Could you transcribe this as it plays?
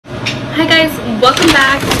Hi guys, welcome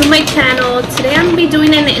back to my channel. Today I'm gonna be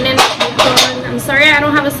doing an In-N-Out mukbang. I'm sorry I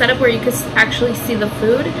don't have a setup where you can actually see the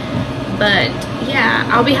food, but yeah,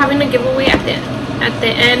 I'll be having a giveaway at the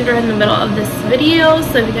end or in the middle of this video.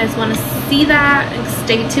 So if you guys want to see that,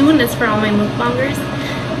 stay tuned. It's for all my mukbangers,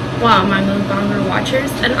 well, my mukbanger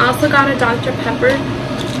watchers. And I also got a Dr. Pepper.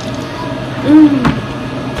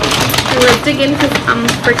 And let's dig in because I'm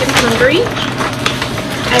freaking hungry.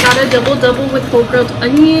 I got a double with whole grilled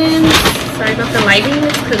onions. Sorry about the lighting, because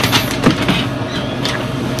it's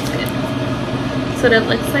good. So that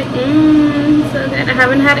looks like so good. I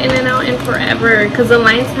haven't had In-N-Out in forever because the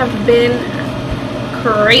lines have been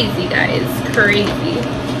crazy, guys, crazy.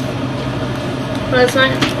 But it's not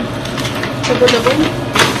double.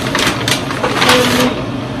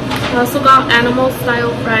 I also got animal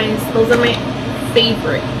style fries. Those are my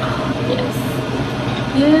favorite.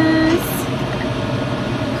 Yes.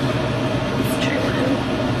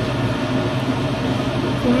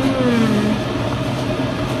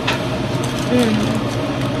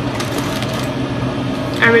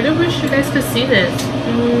 I really wish you guys could see this.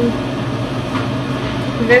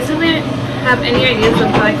 You guys really have any ideas of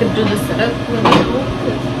how I could do the setup? Let me know.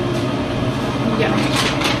 Yeah.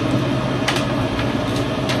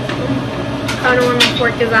 I don't know where my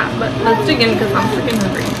fork is at, but let's dig in because I'm freaking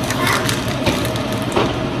hungry.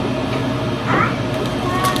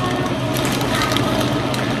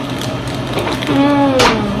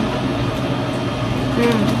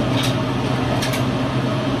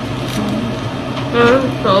 That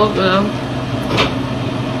is so good.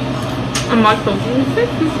 I'm not choking.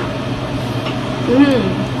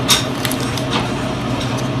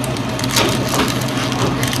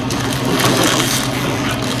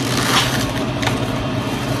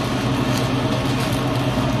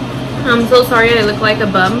 I'm so sorry I look like a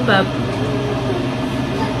bum, but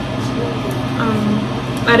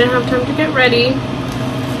I didn't have time to get ready.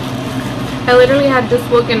 I literally had just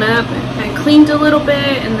woken up. I cleaned a little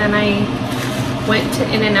bit and then I went to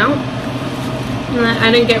In-N-Out, and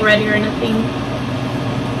I didn't get ready or anything.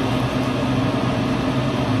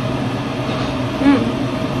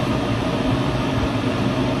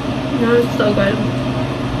 That was so good.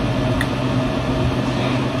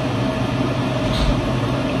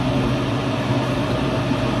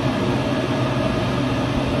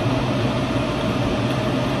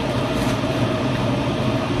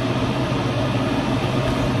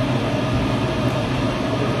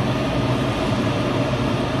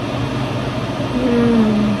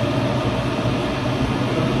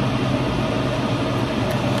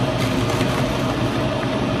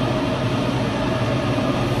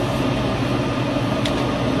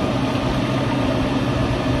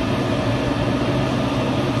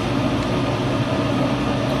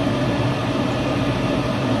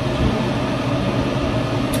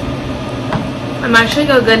 I'm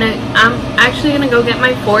actually gonna go get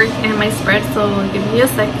my fork and my spread, so give me a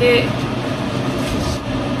second.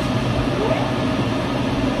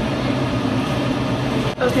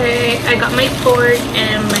 Okay, I got my fork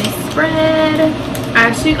and my spread. I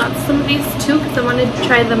actually got some of these too because I wanted to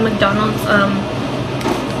try the McDonald's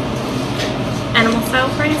animal style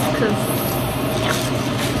fries, because yeah.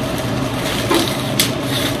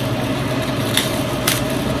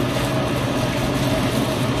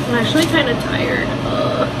 I'm actually kind of tired.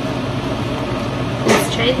 Let's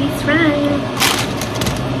try these fries.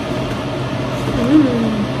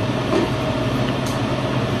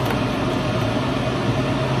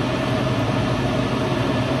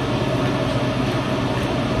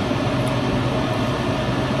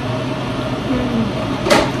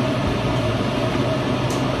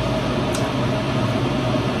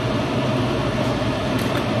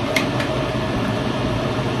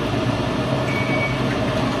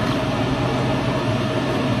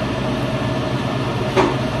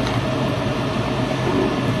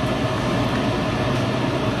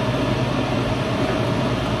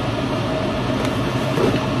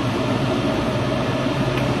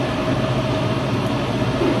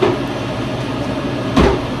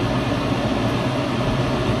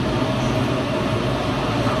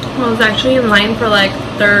 I was actually in line for like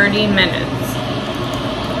 30 minutes,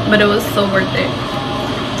 but it was so worth it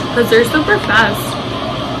because they're super fast.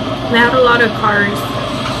 They had a lot of cars.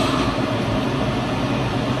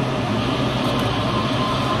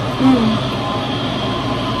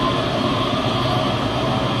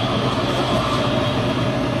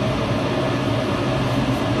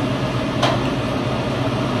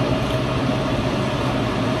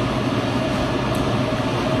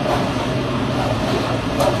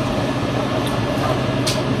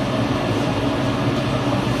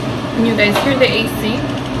 Can you guys hear the AC?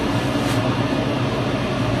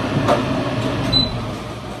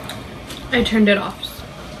 I turned it off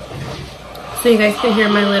so you guys can hear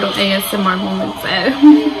my little ASMR moments.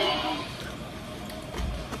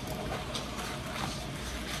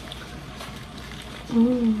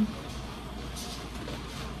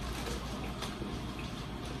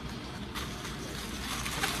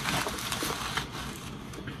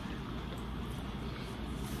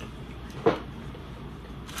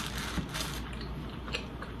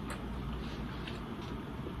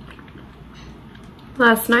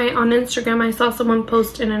 Last night on Instagram, I saw someone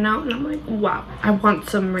post In-N-Out, and I'm like, wow, I want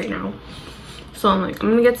some right now. So I'm like, I'm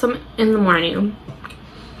gonna get some in the morning.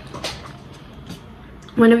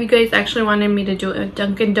 One of you guys actually wanted me to do a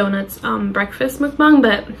Dunkin' Donuts breakfast mukbang,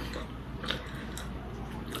 but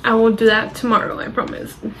I will do that tomorrow, I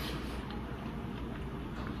promise.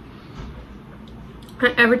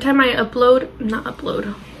 Every time I every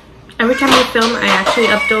time I film, I actually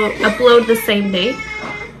upload the same day.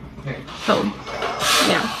 So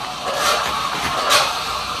yeah,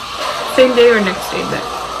 same day or next day, but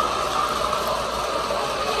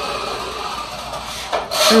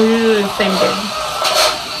usually the same day.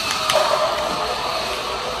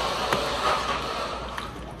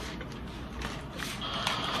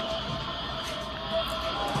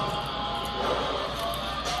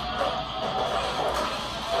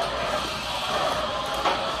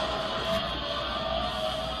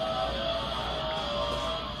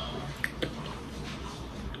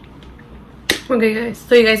 Okay guys,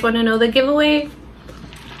 so you guys want to know the giveaway?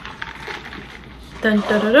 Dun,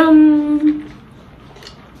 dun, dun, dun.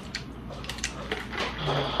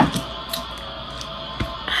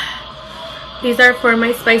 These are for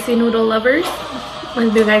my spicy noodle lovers.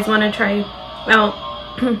 If you guys want to try out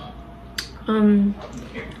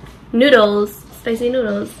noodles, spicy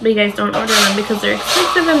noodles, but you guys don't order them because they're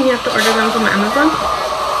expensive and you have to order them from Amazon.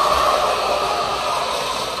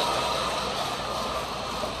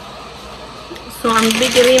 So I'm gonna be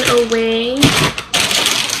giving away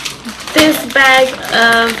this bag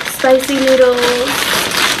of spicy noodles,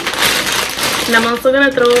 and I'm also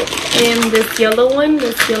gonna throw in this yellow one,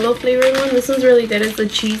 this yellow flavored one. This one's really good. It's a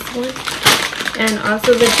cheese one, and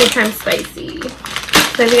also the 2x spicy.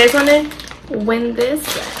 So if you guys want to win this,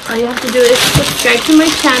 all you have to do is subscribe to my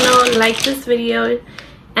channel, like this video,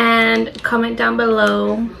 and comment down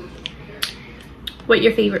below what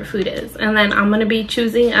your favorite food is, and then I'm gonna be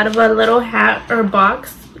choosing out of a little hat or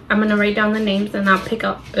box. I'm gonna write down the names and I'll pick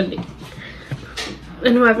out a name,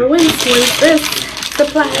 and whoever wins this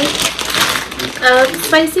supply of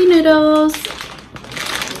spicy noodles.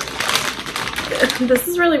 This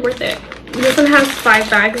is really worth it. This one has 5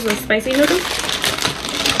 bags of spicy noodles.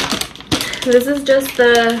 This is just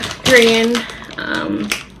the Korean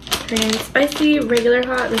spicy, regular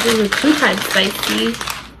hot. This is a 2x spicy.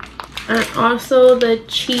 And also the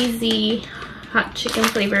cheesy hot chicken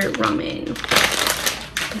flavored ramen.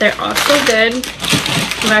 They're also good.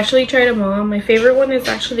 I've actually tried them all. My favorite one is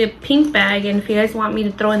actually a pink bag, and if you guys want me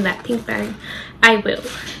to throw in that pink bag, I will.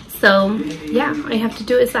 So yeah, all you have to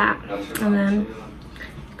do is that, and then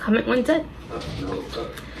comment when done.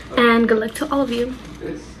 And good luck to all of you.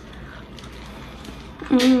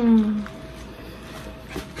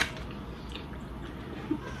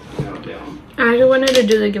 I actually wanted to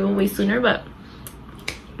do the giveaway sooner, but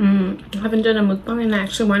I haven't done a mukbang, and I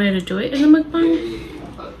actually wanted to do it in a mukbang.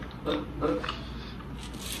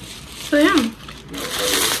 So yeah,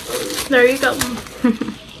 there you go.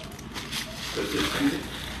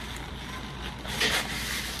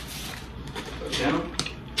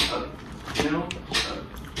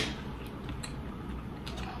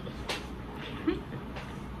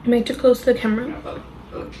 Am I too close to the camera?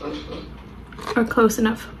 Or close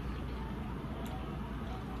enough?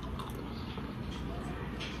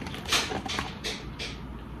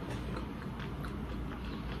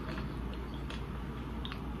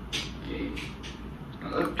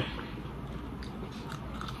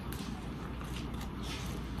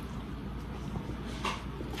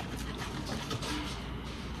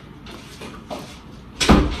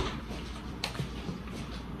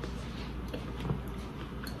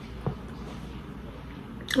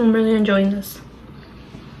 I'm really enjoying this.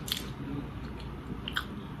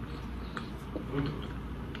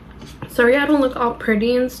 Sorry I don't look all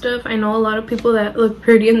pretty and stuff. I know a lot of people that look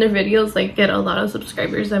pretty in their videos like get a lot of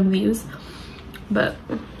subscribers and views, but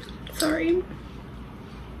sorry.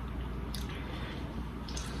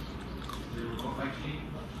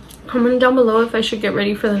 Comment down below if I should get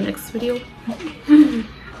ready for the next video.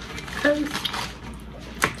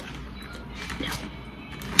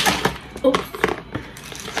 Oops.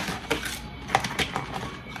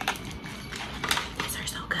 These are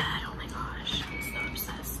so good. Oh my gosh. I'm so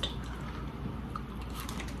obsessed.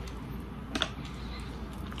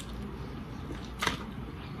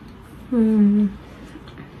 I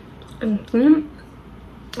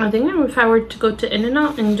think if I were to go to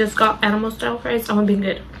In-N-Out and just got animal style fries, that would be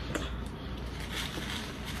good.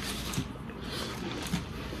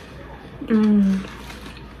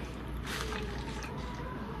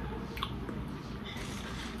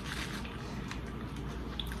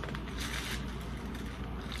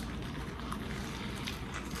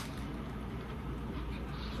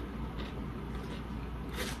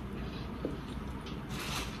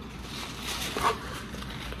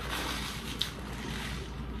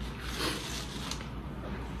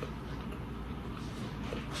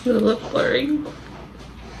 They look blurry.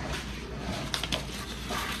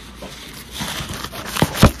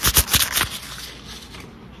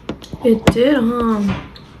 It did,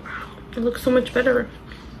 it looks so much better.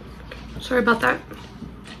 Sorry about that.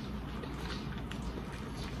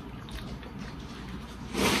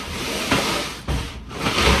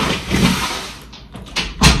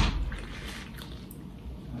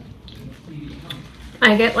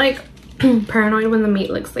 I get like paranoid when the meat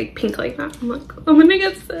looks like pink like that. I'm like, I'm gonna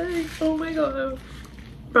get sick. Oh my god.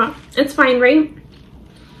 But it's fine, right?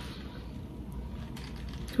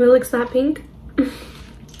 It looks that pink.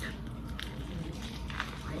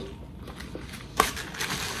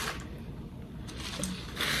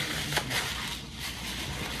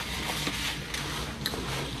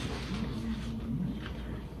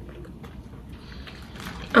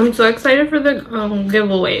 I'm so excited for the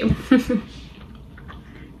giveaway.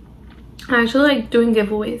 I actually like doing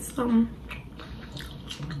giveaways.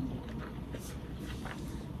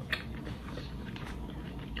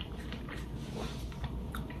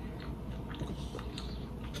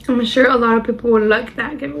 I'm sure a lot of people would like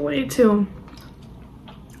that giveaway too.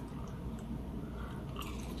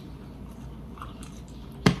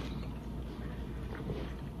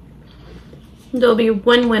 There'll be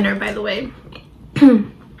one winner, by the way.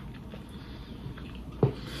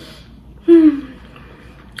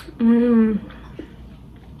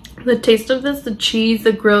 The taste of this, the cheese,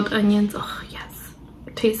 the grilled onions, oh yes,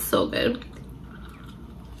 it tastes so good.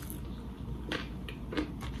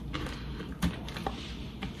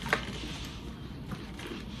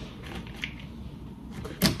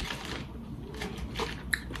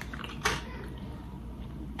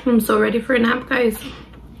 I'm so ready for a nap, guys.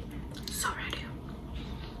 So ready.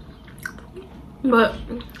 But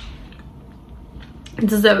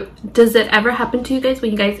does it ever happen to you guys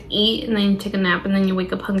when you guys eat and then you take a nap and then you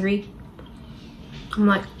wake up hungry? I'm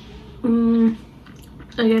like,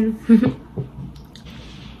 again.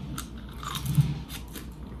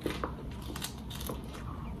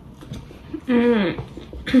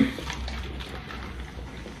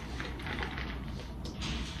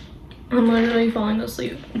 I'm literally falling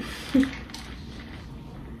asleep.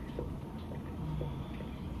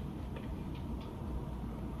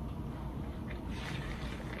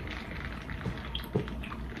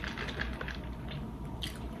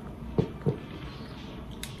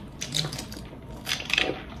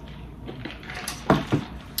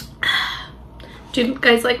 Do you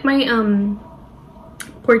guys like my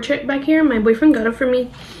portrait back here? My boyfriend got it for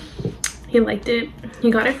me. He liked it.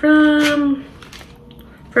 He got it from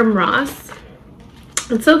Ross.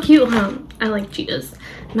 It's so cute, huh? I like cheetahs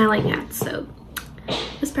and I like cats, so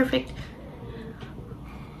it's perfect.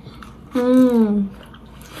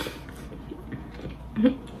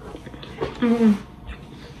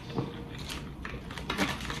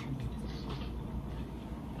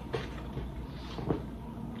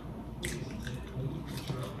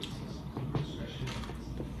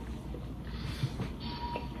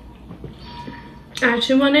 I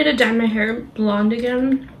actually wanted to dye my hair blonde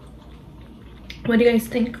again. What do you guys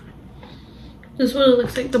think? This is what it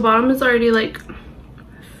looks like. The bottom is already like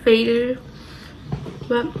faded,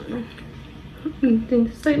 but I think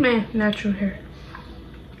it's like my natural hair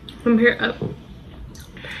from here up.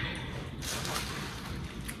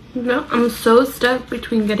 No, I'm so stuck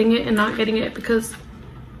between getting it and not getting it because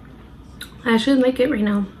I actually like it right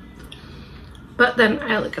now. But then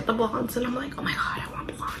I look at the blondes and I'm like, oh my god, I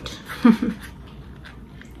want blonde.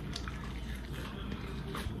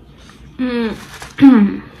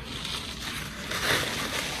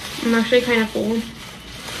 I'm actually kind of full.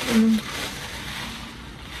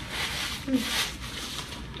 I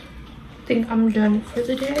think I'm done for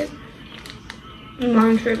the day. I'm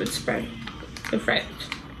not sure if it's fried. The fries.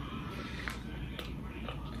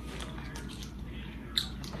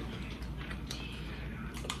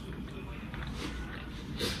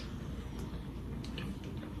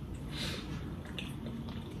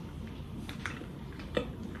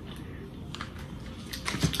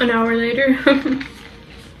 An hour later.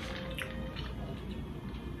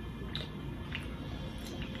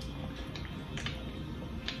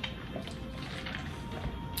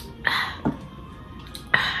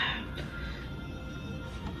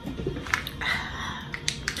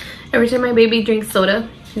 Every time my baby drinks soda,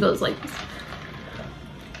 he goes like this.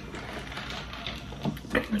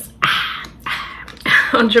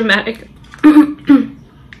 How dramatic. Okay,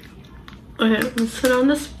 let's put on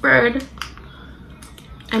the spread.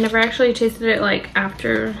 I never actually tasted it like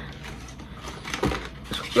after,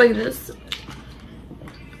 like this,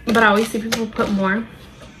 but I always see people put more,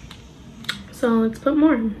 so let's put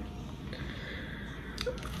more.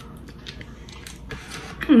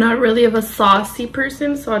 I'm not really of a saucy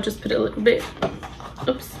person, so I'll just put a little bit.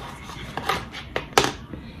 Oops.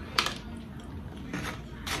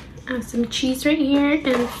 I have some cheese right here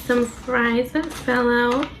and some fries that fell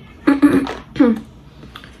out.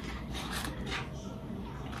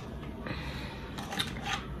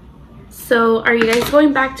 So are you guys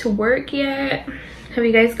going back to work yet? Have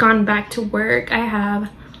you guys gone back to work? I have,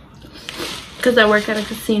 because I work at a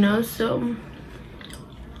casino, so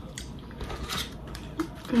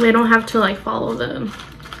they don't have to like follow the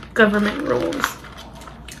government rules,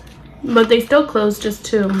 but they still close just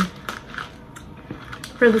for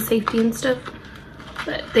the safety and stuff.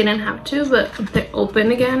 But they didn't have to, but they're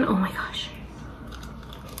open again. Oh my gosh.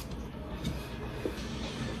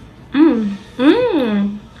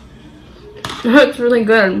 That's really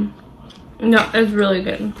good. No, it's really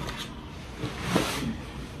good.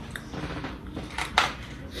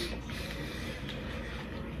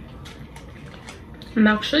 I'm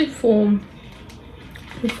actually full. I'm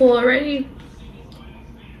full already.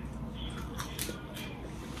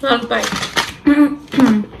 Last bite.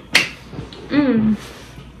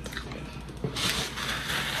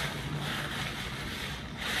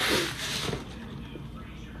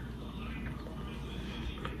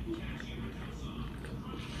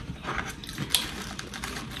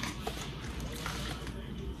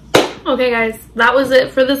 Okay guys, that was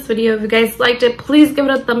it for this video. If you guys liked it, please give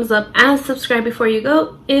it a thumbs up and subscribe before you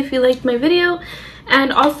go if you liked my video.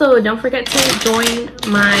 And also don't forget to join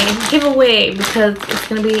my giveaway, because it's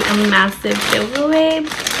gonna be a massive giveaway.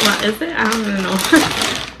 What is it? I don't know.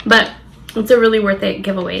 But it's a really worth it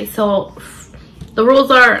giveaway. So the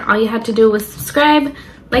rules are, all you have to do was subscribe,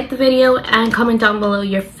 like the video, and comment down below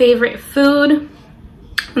your favorite food,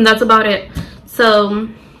 and that's about it. So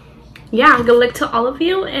yeah, good luck to all of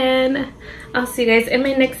you, and I'll see you guys in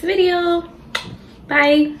my next video.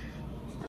 Bye.